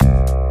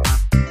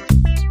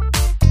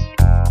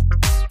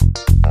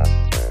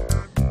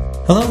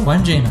Hello,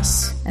 I'm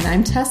Jameis. And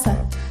I'm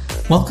Tessa.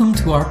 Welcome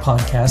to our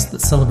podcast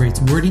that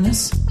celebrates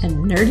wordiness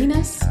and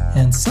nerdiness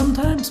and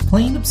sometimes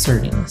plain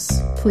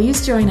absurdiness.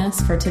 Please join us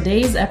for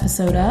today's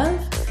episode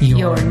of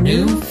Your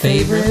New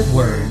Favorite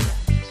Word.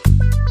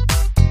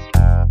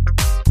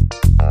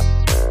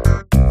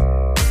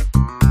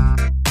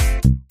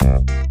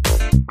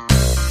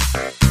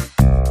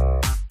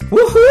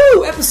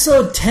 Woohoo!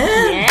 Episode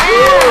 10! Yeah!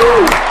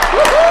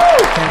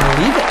 Woohoo! Can't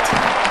believe it.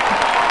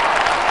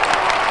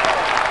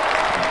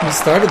 We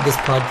started this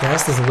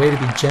podcast as a way to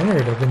be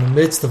generative in the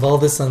midst of all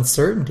this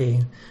uncertainty,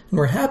 and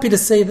we're happy to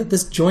say that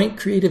this joint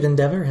creative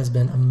endeavor has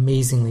been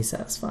amazingly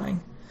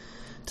satisfying.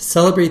 To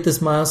celebrate this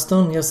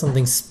milestone, we have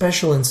something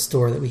special in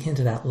store that we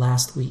hinted at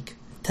last week.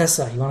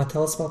 Tessa, you want to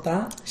tell us about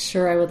that?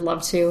 Sure, I would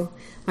love to.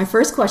 My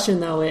first question,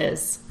 though,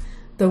 is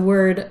the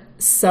word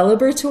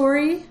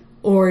celebratory,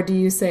 or do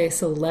you say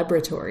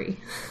celebratory?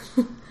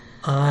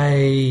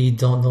 I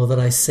don't know that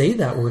I say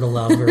that word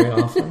aloud very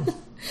often.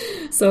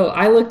 So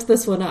I looked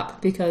this one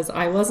up because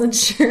I wasn't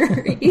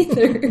sure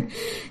either.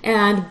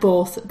 And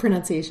both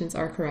pronunciations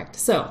are correct.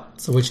 So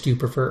which do you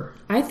prefer?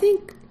 I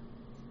think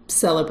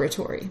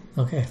celebratory.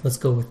 Okay, let's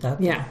go with that.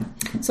 Yeah.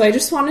 So I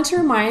just wanted to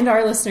remind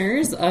our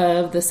listeners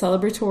of the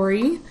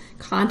celebratory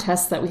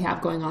contest that we have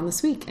going on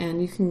this week.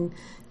 And you can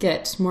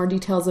get more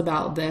details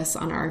about this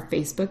on our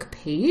Facebook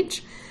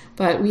page.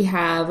 But we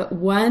have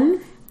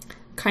one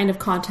kind of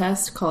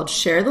contest called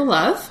Share the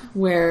Love,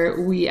 where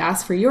we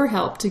ask for your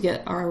help to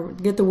get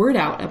the word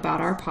out about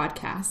our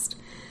podcast.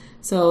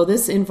 So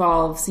this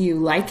involves you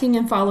liking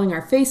and following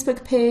our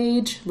Facebook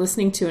page,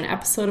 listening to an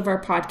episode of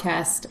our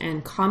podcast,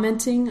 and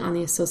commenting on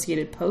the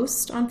associated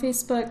post on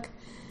Facebook,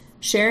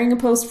 sharing a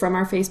post from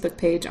our Facebook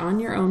page on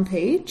your own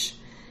page,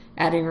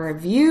 adding a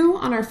review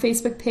on our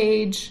Facebook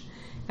page,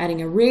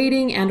 adding a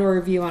rating and or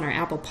review on our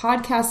Apple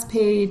Podcast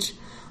page,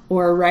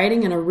 or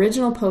writing an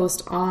original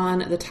post on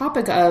the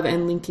topic of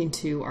and linking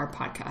to our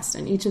podcast.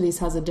 And each of these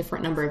has a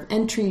different number of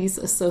entries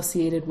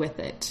associated with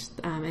it.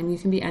 And you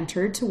can be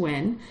entered to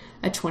win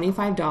a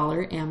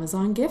 $25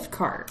 Amazon gift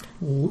card.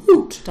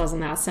 Woot! Doesn't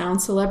that sound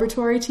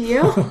celebratory to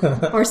you?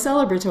 Or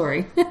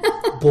celebratory?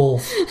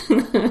 Both.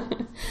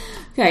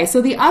 Okay,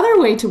 so the other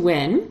way to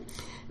win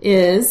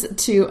is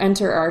to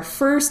enter our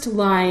first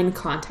line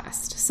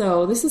contest.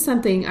 So this is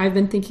something I've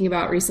been thinking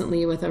about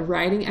recently with a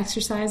writing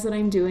exercise that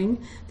I'm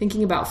doing,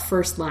 thinking about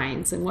first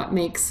lines and what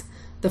makes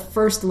the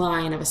first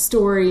line of a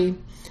story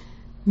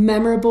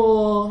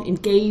memorable,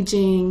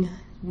 engaging,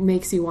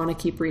 makes you want to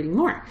keep reading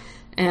more.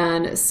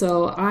 And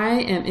so I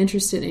am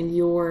interested in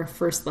your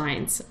first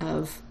lines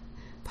of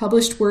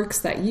published works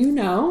that you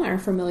know are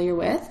familiar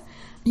with.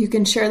 You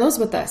can share those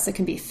with us. It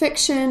can be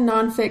fiction,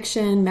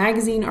 nonfiction,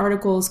 magazine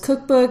articles,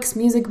 cookbooks,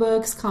 music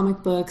books,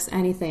 comic books,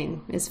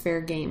 anything is fair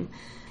game.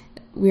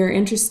 We are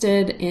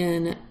interested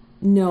in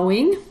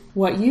knowing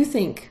what you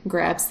think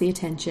grabs the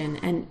attention,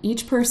 and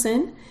each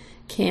person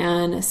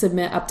can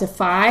submit up to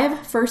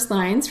 5 first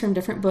lines from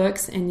different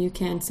books, and you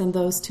can send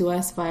those to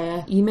us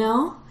via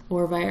email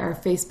or via our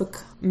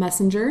Facebook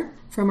Messenger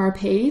from our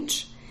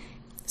page.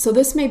 So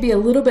this may be a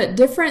little bit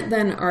different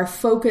than our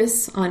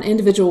focus on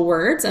individual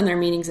words and their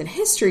meanings and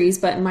histories,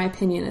 but in my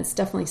opinion, it's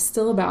definitely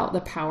still about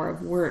the power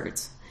of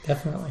words.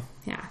 Definitely.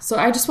 Yeah. So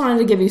I just wanted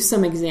to give you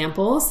some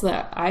examples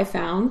that I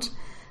found.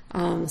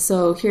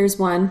 So here's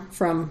one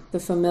from the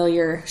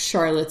familiar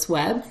Charlotte's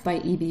Web by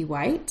E.B.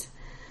 White.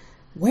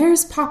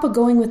 "Where's Papa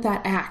going with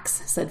that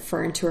axe?" said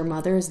Fern to her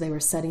mother as they were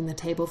setting the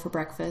table for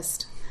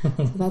breakfast.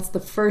 So that's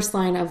the first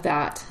line of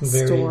that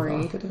Very story.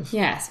 evocative.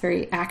 Yes,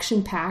 very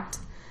action-packed.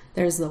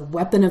 There's the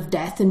weapon of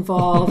death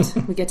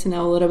involved. We get to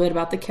know a little bit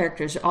about the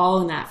characters, all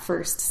in that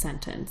first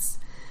sentence.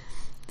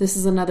 This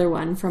is another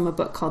one from a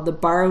book called The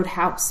Borrowed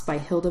House by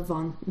Hilda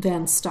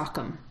van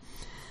Stockham.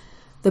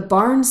 "The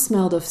barn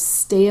smelled of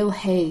stale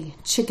hay,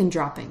 chicken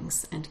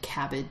droppings, and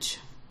cabbage."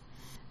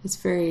 It's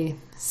very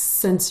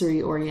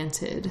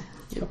sensory-oriented.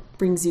 Yep.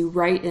 Brings you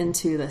right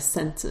into the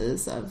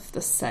senses of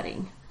the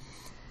setting.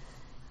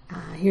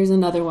 Here's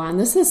another one.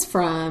 This is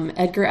from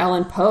Edgar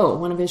Allan Poe,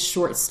 one of his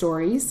short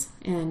stories,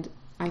 and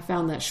I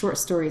found that short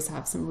stories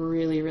have some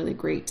really, really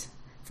great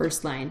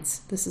first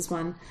lines. This is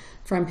one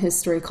from his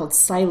story called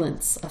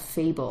Silence, a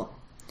Fable.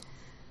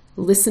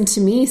 "Listen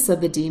to me," said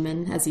the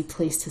demon as he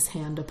placed his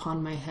hand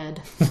upon my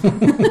head.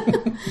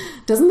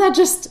 Doesn't that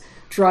just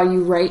draw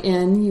you right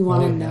in? You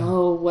want to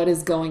know what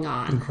is going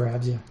on. It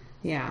grabs you.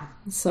 Yeah.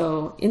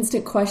 So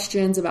instant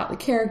questions about the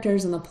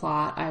characters and the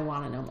plot. I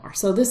want to know more.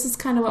 So this is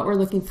kind of what we're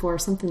looking for,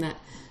 something that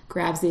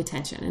grabs the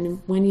attention.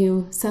 And when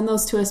you send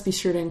those to us, be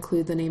sure to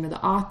include the name of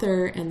the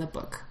author and the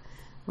book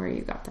where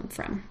you got them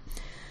from.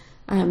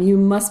 You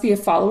must be a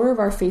follower of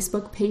our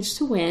Facebook page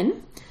to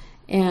win.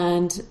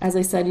 And as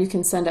I said, you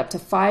can send up to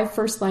 5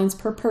 first lines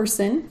per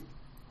person.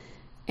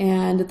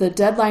 And the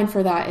deadline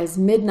for that is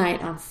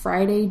midnight on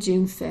Friday,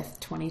 June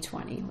 5th,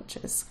 2020, which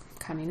is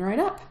coming right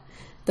up.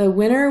 The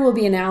winner will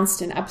be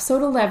announced in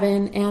episode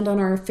 11 and on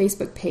our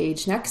Facebook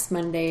page next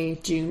Monday,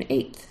 June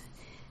 8th.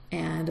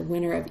 And the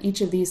winner of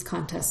each of these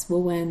contests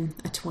will win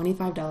a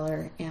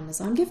 $25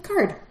 Amazon gift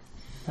card.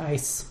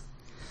 Nice.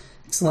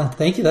 Excellent.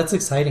 Thank you. That's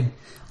exciting.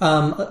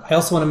 I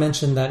also want to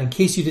mention that in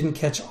case you didn't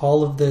catch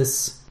all of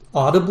this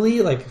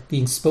audibly, like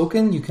being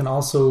spoken, you can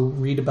also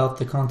read about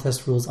the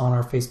contest rules on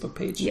our Facebook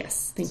page.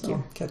 Yes, thank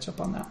you. Catch up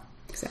on that.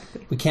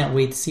 Exactly. We can't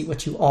wait to see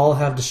what you all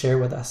have to share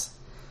with us.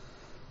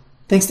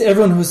 Thanks to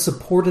everyone who has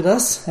supported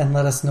us and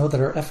let us know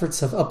that our efforts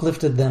have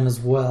uplifted them as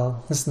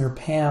well. Listener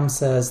Pam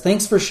says,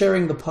 "Thanks for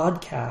sharing the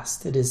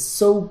podcast. It is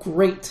so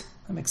great.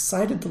 I'm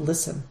excited to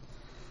listen."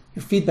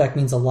 Your feedback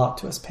means a lot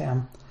to us,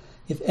 Pam.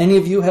 If any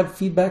of you have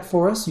feedback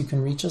for us, you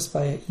can reach us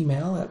via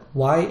email at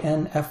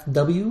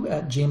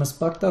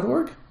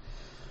ynfw@jamesbuck.org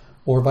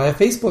or via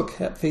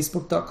Facebook at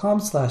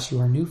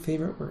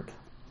facebook.com/yournewfavoriteword.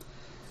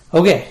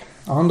 Okay,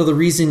 on to the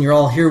reason you're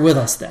all here with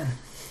us then.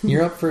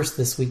 You're up first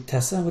this week,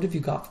 Tessa. What have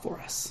you got for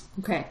us?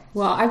 Okay.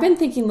 Well, I've been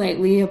thinking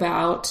lately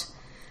about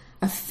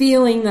a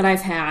feeling that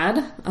I've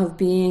had of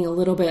being a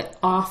little bit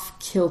off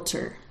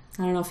kilter.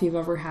 I don't know if you've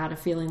ever had a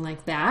feeling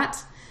like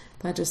that,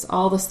 but just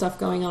all the stuff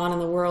going on in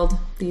the world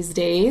these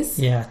days.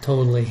 Yeah,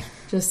 totally.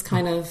 Just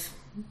kind of...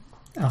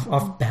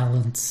 Off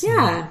balance.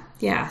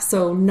 Yeah.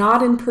 So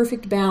not in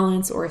perfect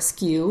balance or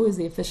askew is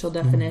the official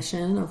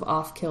definition of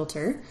off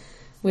kilter,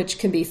 which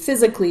can be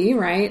physically,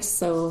 right?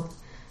 So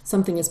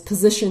something is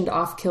positioned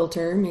off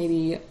kilter.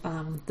 Maybe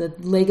the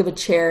leg of a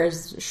chair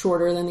is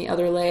shorter than the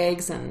other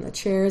legs and the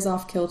chair is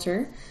off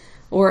kilter.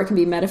 Or it can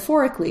be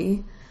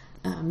metaphorically.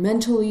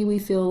 Mentally, we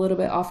feel a little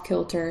bit off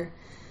kilter.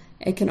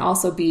 It can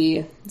also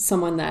be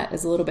someone that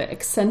is a little bit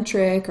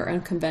eccentric or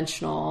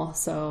unconventional,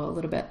 so a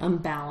little bit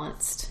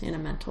unbalanced in a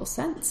mental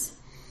sense.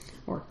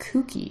 Or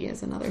kooky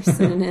is another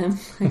synonym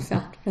I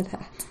found for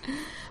that.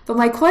 But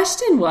my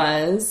question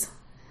was,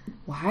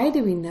 why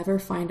do we never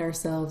find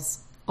ourselves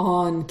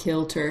on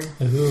kilter?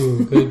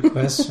 Ooh, good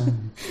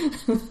question.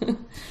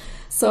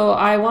 So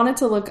I wanted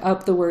to look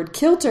up the word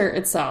kilter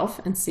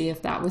itself and see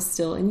if that was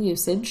still in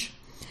usage.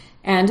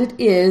 And it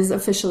is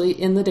officially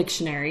in the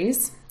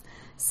dictionaries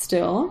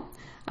still.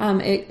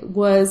 It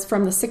was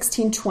from the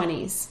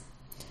 1620s.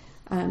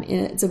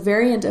 It's a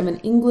variant of an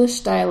English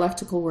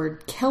dialectical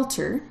word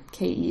kelter,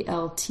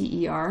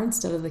 K-E-L-T-E-R,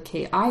 instead of the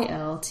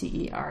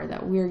K-I-L-T-E-R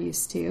that we're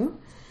used to.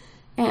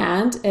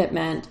 And it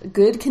meant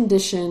good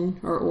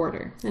condition or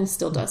order. And it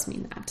still does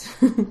mean that.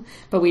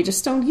 But we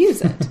just don't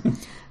use it.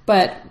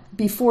 But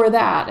before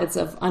that, it's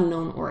of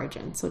unknown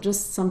origin. So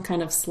just some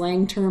kind of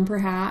slang term,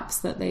 perhaps,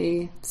 that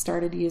they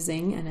started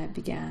using, and it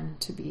began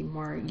to be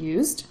more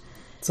used.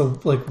 So,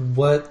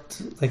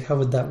 how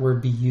would that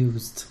word be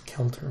used,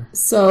 kelter?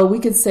 So we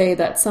could say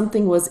that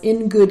something was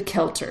in good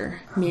kelter,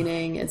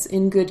 meaning it's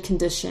in good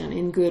condition,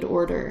 in good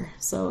order.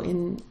 So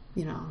in,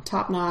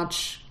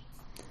 top-notch,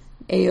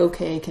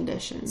 A-OK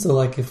condition. So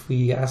like if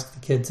we ask the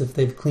kids if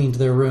they've cleaned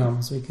their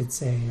rooms, we could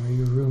say, are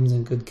your rooms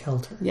in good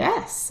kelter?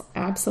 Yes,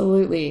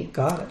 absolutely.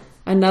 Got it.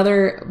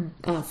 Another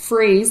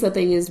phrase that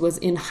they used was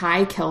in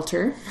high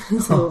kelter.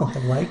 So, I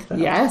like that.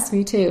 Yes,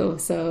 me too.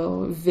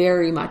 So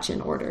very much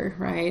in order,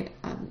 right?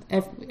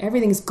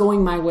 Everything's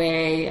going my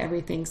way.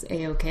 Everything's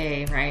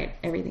A-OK, right?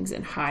 Everything's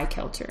in high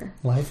kelter.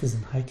 Life is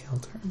in high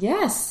kelter.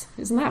 Yes.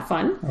 Isn't that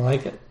fun? I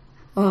like it.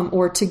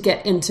 Or to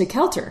get into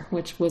kelter,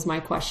 which was my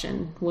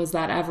question. Was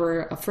that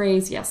ever a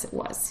phrase? Yes, it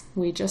was.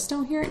 We just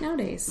don't hear it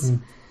nowadays.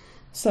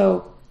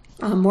 So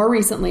more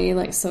recently,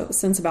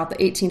 since about the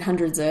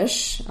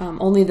 1800s-ish,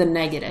 only the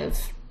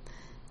negative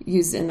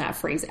used in that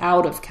phrase,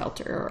 out of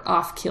kilter or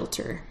off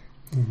kilter,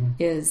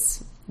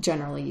 is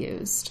generally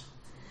used.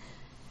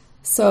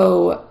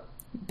 So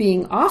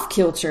being off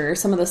kilter,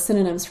 some of the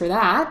synonyms for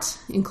that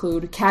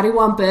include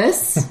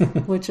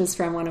cattywampus, which is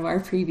from one of our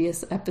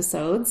previous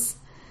episodes,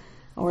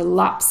 or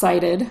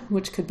lopsided,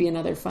 which could be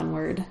another fun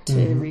word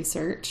to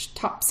research,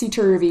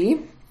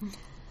 topsy-turvy,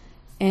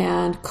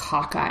 and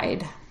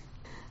cockeyed.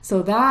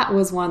 So that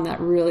was one that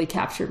really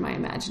captured my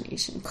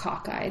imagination,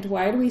 cockeyed.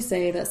 Why do we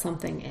say that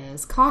something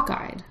is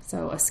cockeyed?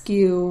 So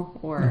askew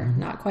or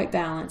not quite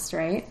balanced,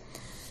 right?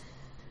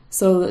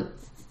 So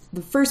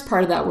the first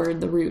part of that word,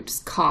 the root, is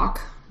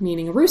cock,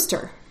 meaning a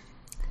rooster,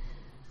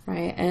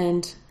 right?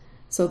 And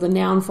so the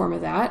noun form of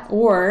that,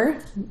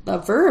 or the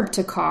verb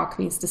to cock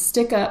means to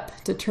stick up,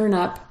 to turn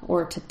up,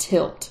 or to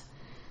tilt.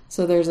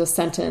 So there's a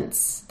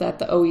sentence that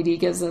the OED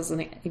gives as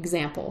an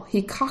example.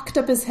 He cocked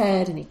up his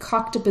head, and he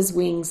cocked up his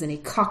wings, and he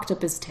cocked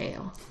up his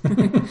tail.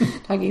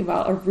 Talking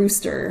about a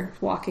rooster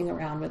walking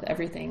around with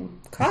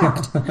everything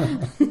cocked.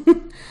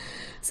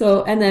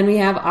 So, and then we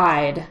have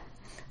eyed.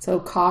 So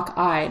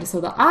cock-eyed. So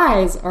the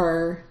eyes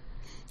are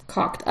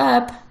cocked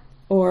up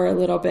or a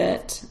little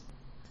bit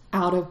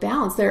out of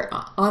balance. They're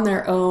on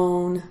their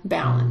own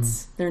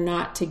balance. They're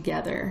not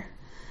together.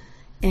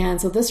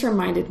 And so this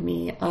reminded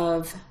me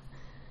of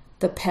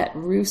the pet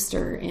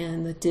rooster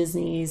in the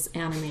Disney's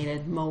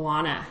animated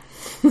Moana.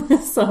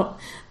 So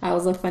that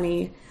was a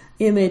funny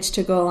image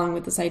to go along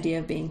with this idea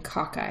of being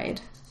cockeyed.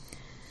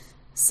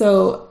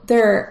 So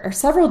there are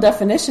several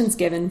definitions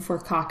given for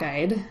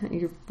cockeyed.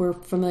 We're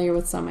familiar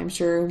with some, I'm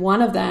sure.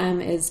 One of them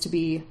is to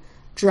be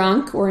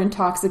drunk or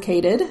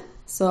intoxicated.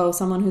 So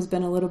someone who's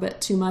been a little bit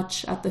too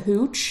much at the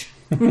hooch.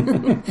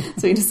 So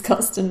we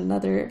discussed in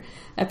another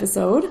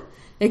episode.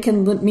 It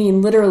can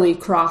mean literally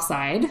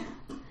cross-eyed.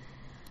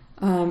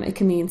 It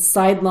can mean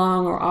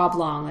sidelong or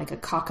oblong, like a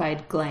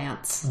cockeyed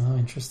glance. Oh,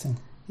 interesting.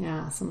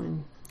 Yeah,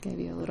 someone gave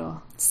you a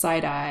little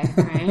side eye,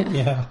 right?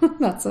 Yeah.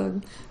 That's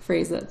a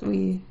phrase that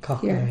we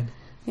Cockeyed. hear.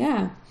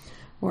 Yeah.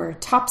 Or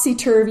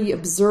topsy-turvy,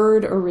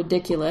 absurd, or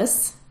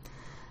ridiculous.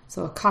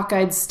 So a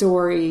cockeyed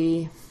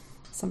story,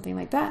 something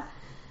like that.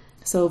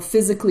 So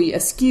physically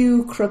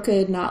askew,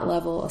 crooked, not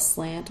level,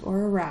 aslant,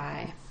 or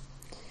awry.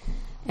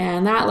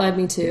 And that led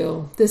me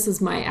to, this is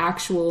my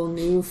actual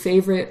new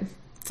favorite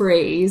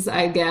phrase,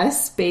 I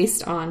guess,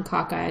 based on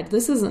cockeyed.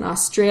 This is an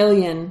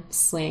Australian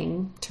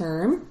slang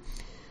term,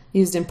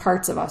 used in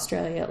parts of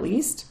Australia at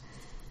least.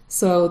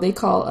 So they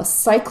call a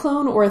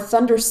cyclone or a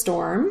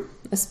thunderstorm,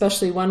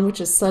 especially one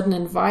which is sudden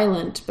and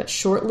violent but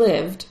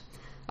short-lived,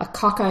 a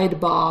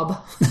cockeyed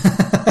bob.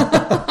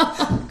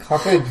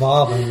 Cockeyed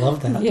bob, I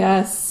love that.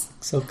 Yes.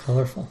 So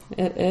colorful.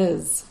 It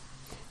is.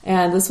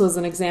 And this was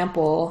an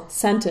example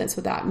sentence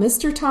with that.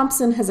 Mr.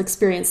 Thompson has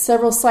experienced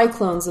several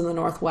cyclones in the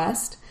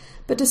Northwest,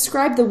 but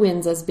described the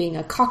winds as being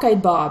a cockeyed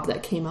bob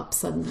that came up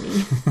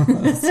suddenly.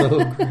 That's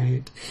so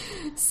great.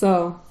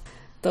 So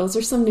those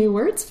are some new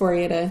words for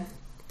you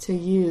to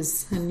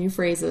use and new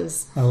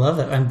phrases. I love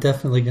it. I'm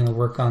definitely going to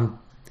work on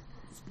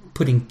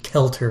putting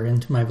Kelter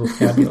into my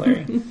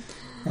vocabulary.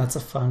 That's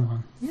a fun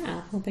one.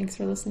 Yeah. Well, thanks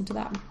for listening to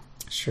that.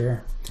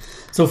 Sure.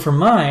 So for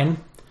mine,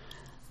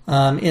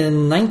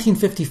 in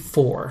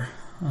 1954,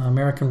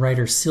 American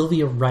writer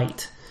Sylvia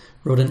Wright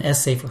wrote an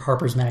essay for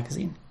Harper's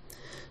Magazine.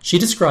 She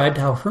described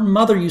how her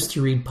mother used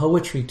to read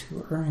poetry to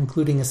her,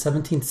 including a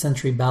 17th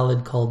century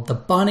ballad called The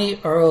Bonnie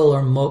Earl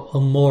o'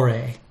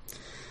 Moray.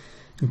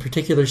 In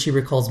particular, she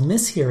recalls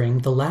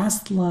mishearing the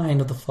last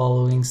line of the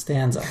following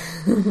stanza.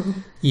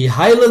 Ye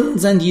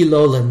highlands and ye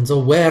lowlands, oh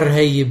where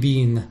hae ye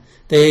been?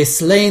 They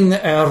slain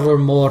the Earl o'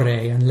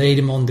 Moray and laid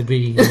him on the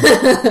green.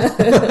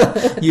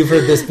 You've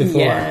heard this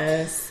before.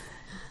 Yes.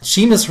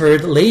 She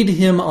misheard laid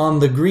him on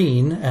the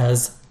green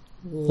as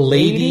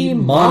Lady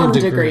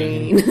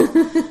Mondegreen.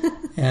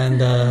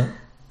 And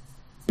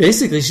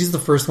basically, she's the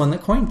first one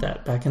that coined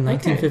that back in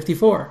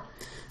 1954. Okay.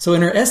 So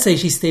in her essay,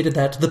 she stated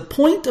that the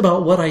point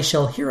about what I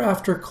shall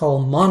hereafter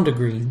call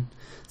Mondegreen,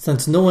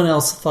 since no one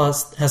else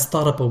has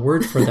thought up a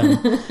word for them,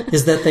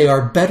 is that they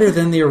are better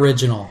than the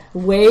original.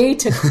 Way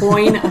to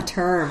coin a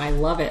term. I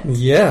love it.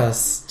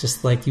 Yes,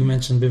 just like you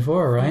mentioned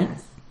before, right?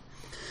 Yes.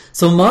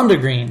 So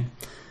Mondegreen.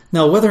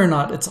 Now, whether or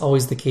not it's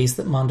always the case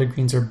that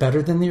Mondegreens are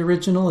better than the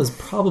original is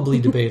probably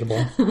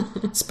debatable,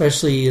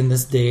 especially in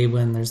this day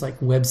when there's like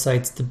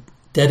websites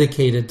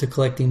dedicated to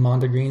collecting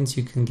Mondegreens.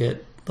 You can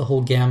get the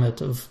whole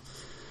gamut of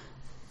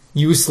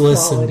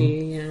useless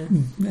quality,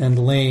 and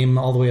lame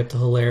all the way up to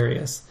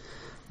hilarious.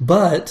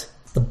 But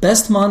the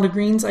best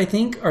Mondegreens, I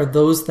think, are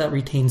those that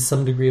retain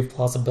some degree of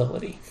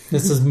plausibility.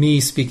 This is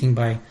me speaking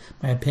by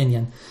my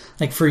opinion.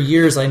 Like for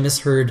years I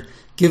misheard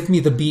Give Me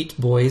the Beat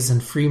Boys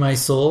and Free My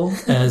Soul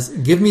as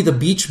Give Me the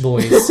Beach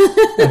Boys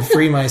and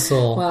Free My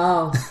Soul.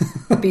 Wow.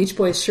 The Beach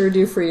Boys sure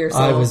do free your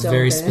soul. I was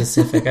very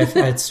specific. I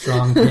had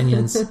strong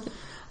opinions.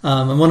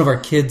 And one of our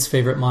kids'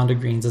 favorite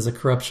Mondegreens is a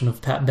corruption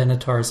of Pat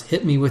Benatar's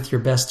Hit Me With Your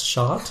Best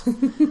Shot,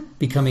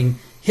 becoming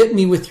Hit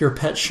Me With Your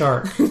Pet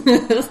Shark.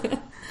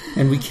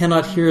 And we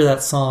cannot hear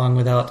that song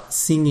without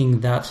singing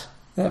that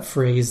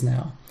phrase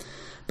now.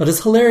 But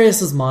as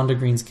hilarious as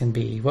Mondegreens can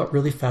be, what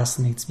really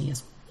fascinates me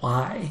is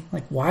why?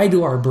 Like, why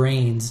do our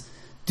brains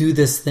do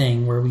this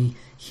thing where we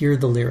hear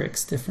the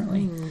lyrics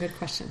differently? Good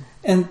question.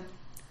 And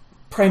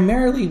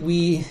primarily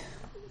we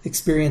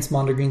experience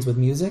Mondegreens with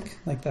music.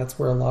 Like, that's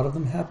where a lot of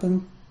them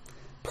happen.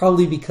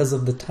 Probably because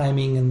of the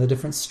timing and the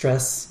different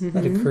stress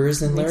that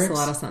occurs in lyrics. Makes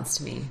a lot of sense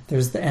to me.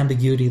 There's the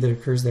ambiguity that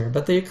occurs there.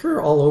 But they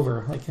occur all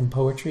over, like in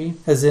poetry,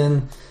 as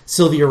in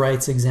Sylvia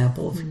Wright's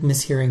example of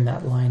mishearing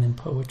that line in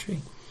poetry.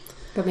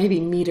 But maybe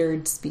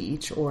metered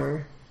speech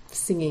or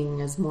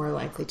singing is more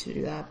likely to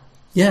do that.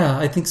 Yeah,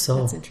 I think so.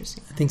 That's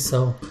interesting. I think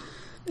so.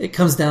 It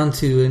comes down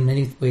to, in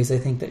many ways, I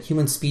think that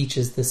human speech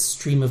is this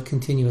stream of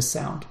continuous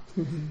sound.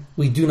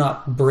 We do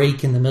not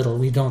break in the middle.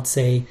 We don't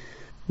say,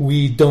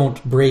 we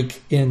don't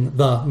break in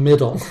the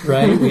middle,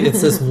 right?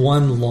 It's this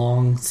one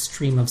long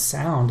stream of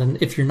sound. And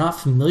if you're not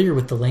familiar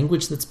with the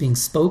language that's being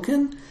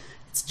spoken,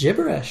 it's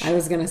gibberish. I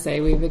was going to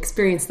say, we've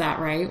experienced that,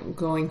 right?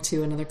 Going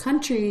to another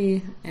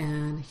country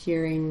and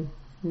hearing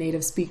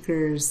native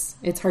speakers,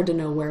 it's hard to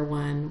know where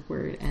one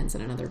word ends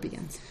and another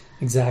begins.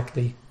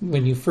 Exactly.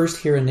 When you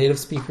first hear a native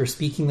speaker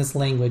speaking this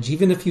language,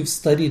 even if you've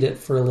studied it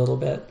for a little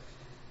bit,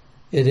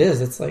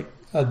 it's like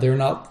they're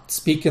not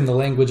speaking the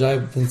language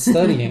I've been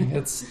studying.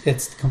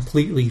 It's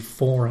completely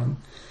foreign.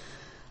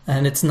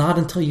 And it's not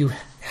until you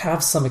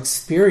have some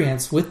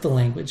experience with the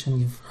language and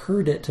you've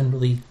heard it and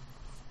really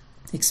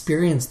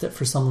experienced it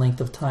for some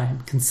length of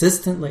time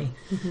consistently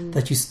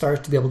that you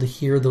start to be able to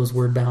hear those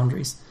word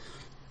boundaries.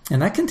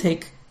 And that can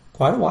take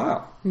quite a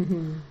while.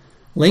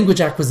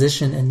 Language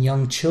acquisition in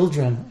young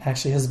children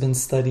actually has been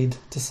studied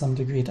to some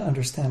degree to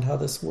understand how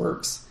this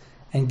works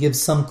and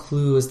gives some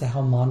clue as to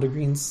how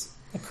Mondegreens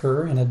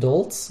occur in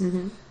adults.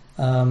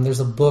 There's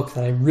a book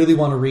that I really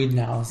want to read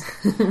now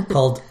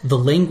called The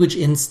Language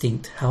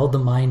Instinct, How the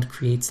Mind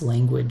Creates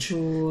Language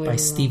by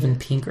Steven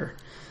Pinker.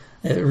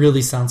 It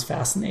really sounds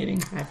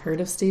fascinating. I've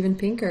heard of Steven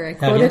Pinker. I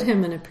quoted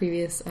him in a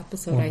previous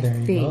episode, I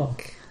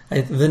think.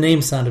 The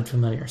name sounded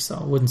familiar, so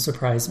it wouldn't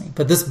surprise me.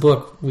 But this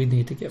book we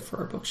need to get for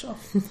our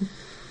bookshelf.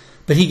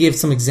 But he gave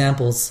some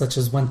examples, such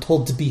as when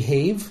told to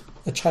behave,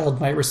 a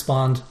child might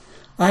respond,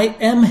 I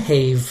am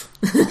have.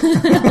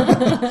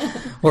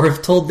 Or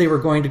if told they were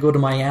going to go to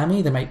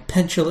Miami, they might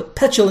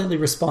petulantly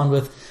respond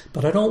with,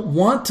 but I don't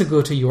want to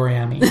go to your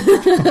Miami.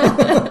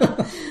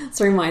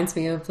 This reminds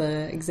me of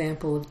the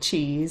example of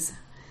cheese.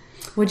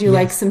 Would you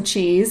like some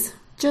cheese?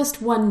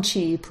 Just one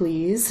cheese,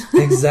 please.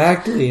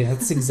 Exactly.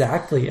 That's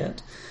exactly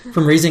it.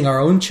 From raising our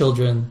own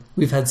children,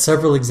 we've had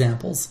several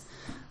examples.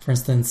 For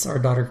instance, our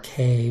daughter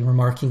Kay,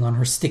 remarking on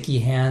her sticky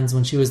hands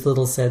when she was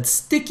little, said,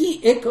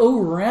 sticky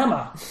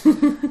ick-o-rama.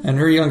 And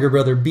her younger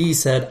brother B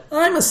said,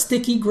 I'm a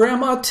sticky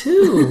grandma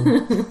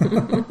too.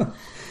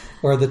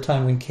 Or the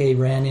time when Kay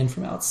ran in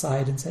from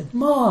outside and said,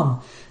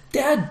 Mom,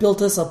 Dad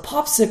built us a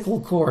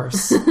popsicle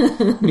course.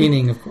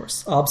 Meaning, of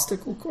course,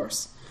 obstacle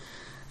course.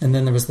 And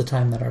then there was the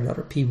time that our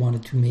daughter P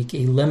wanted to make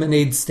a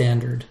lemonade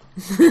standard,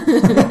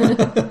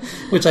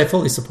 which I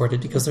fully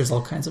supported because there's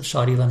all kinds of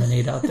shoddy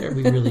lemonade out there.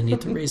 We really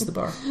need to raise the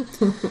bar.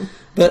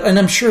 And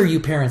I'm sure you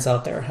parents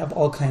out there have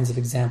all kinds of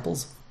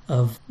examples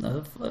of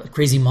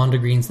crazy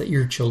mondegreens that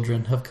your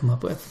children have come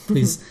up with.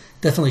 Please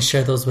definitely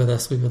share those with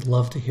us. We would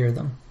love to hear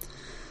them.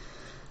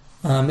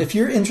 If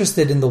you're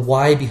interested in the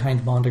why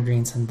behind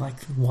mondegreens and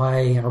like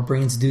why our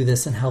brains do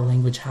this and how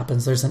language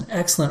happens, there's an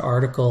excellent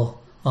article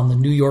on the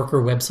New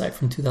Yorker website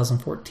from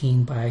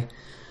 2014 by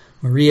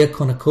Maria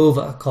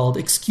Konnikova called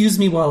Excuse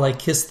Me While I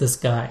Kiss This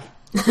Guy,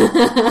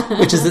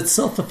 which is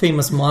itself a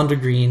famous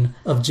mondegreen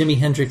of Jimi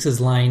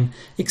Hendrix's line,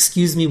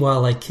 Excuse me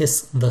while I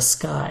kiss the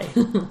sky.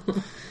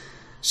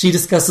 She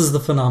discusses the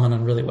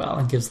phenomenon really well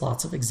and gives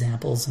lots of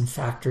examples and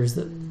factors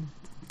that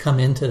come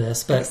into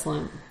this. But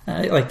excellent.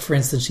 Like, for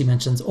instance, she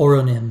mentions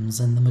oronyms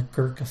and the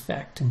McGurk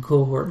effect and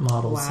cohort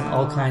models and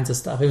all kinds of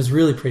stuff. It was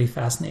really pretty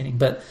fascinating.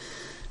 But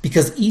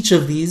because each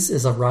of these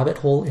is a rabbit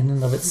hole in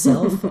and of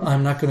itself,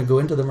 I'm not going to go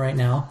into them right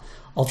now.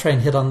 I'll try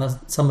and hit on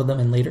some of them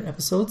in later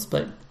episodes,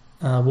 but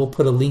we'll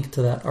put a link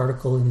to that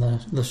article in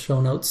the show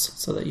notes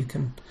so that you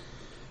can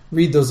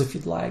read those if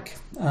you'd like.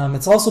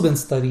 It's also been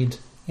studied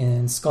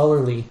in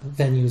scholarly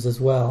venues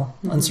as well,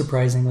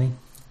 unsurprisingly.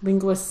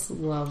 Linguists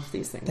love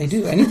these things. They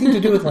do. Anything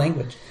to do with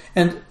language.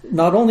 And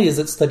not only is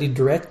it studied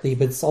directly,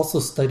 but it's also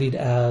studied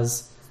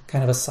as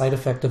kind of a side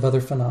effect of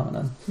other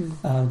phenomenon.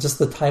 Just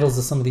the titles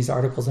of some of these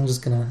articles, I'm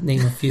just going to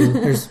name a few.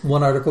 There's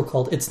one article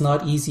called It's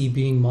Not Easy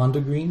Being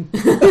Mondegreen.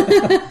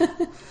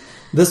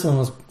 This one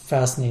was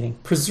fascinating.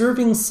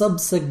 Preserving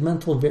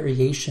subsegmental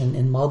variation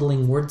in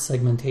modeling word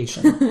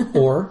segmentation,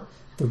 or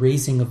the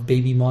raising of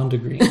baby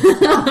mondegreen.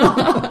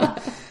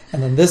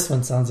 And then this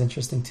one sounds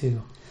interesting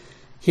too.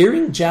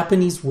 Hearing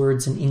Japanese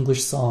words in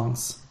English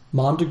songs,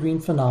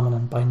 mondegreen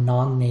phenomenon by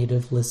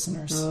non-native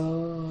listeners.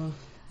 Oh.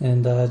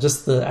 And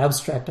just the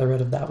abstract I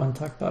read of that one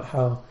talked about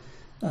how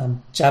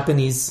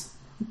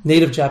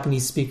native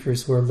Japanese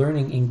speakers who are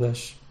learning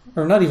English,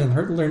 or not even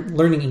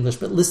learning English,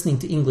 but listening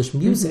to English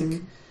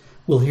music,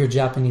 will hear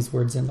Japanese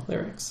words in the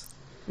lyrics.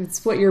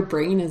 It's what your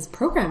brain is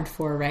programmed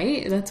for,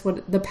 right? That's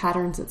what the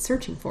patterns it's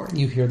searching for.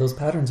 You hear those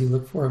patterns, you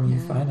look for them, you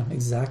find them.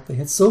 Exactly.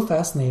 It's so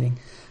fascinating.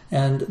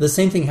 And the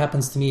same thing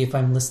happens to me if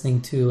I'm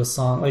listening to a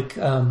song, like,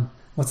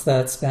 what's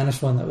that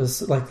Spanish one that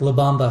was like La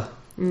Bamba?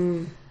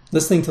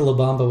 Listening to La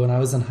Bamba when I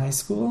was in high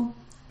school,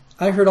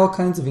 I heard all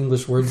kinds of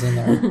English words in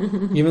there,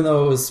 even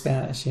though it was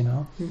Spanish, you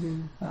know.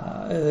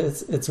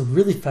 It's a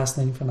really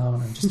fascinating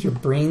phenomenon, just your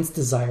brain's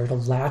desire to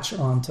latch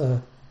onto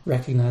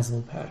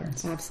recognizable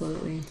patterns.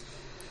 Absolutely.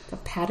 A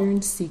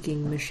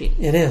pattern-seeking machine.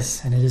 It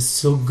is, and it is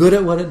so good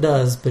at what it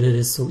does, but it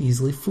is so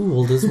easily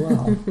fooled as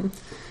well.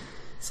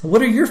 So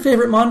what are your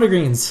favorite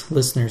mondegreens,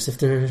 listeners? Is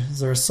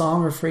there a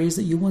song or phrase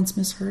that you once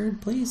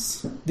misheard,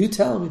 please do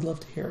tell. We'd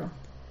love to hear them.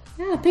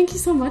 Yeah, thank you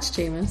so much,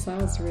 Jameis.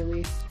 That was a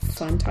really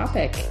fun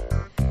topic.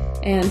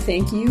 And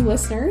thank you,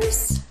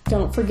 listeners.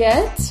 Don't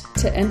forget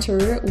to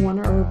enter one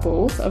or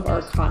both of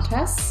our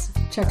contests.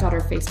 Check out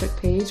our Facebook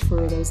page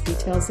for those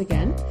details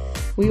again.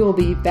 We will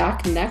be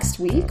back next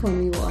week when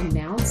we will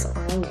announce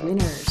our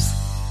winners.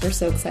 We're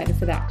so excited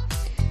for that.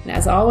 And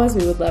as always,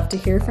 we would love to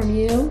hear from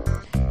you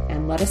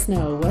and let us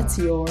know what's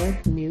your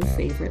new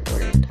favorite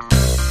word.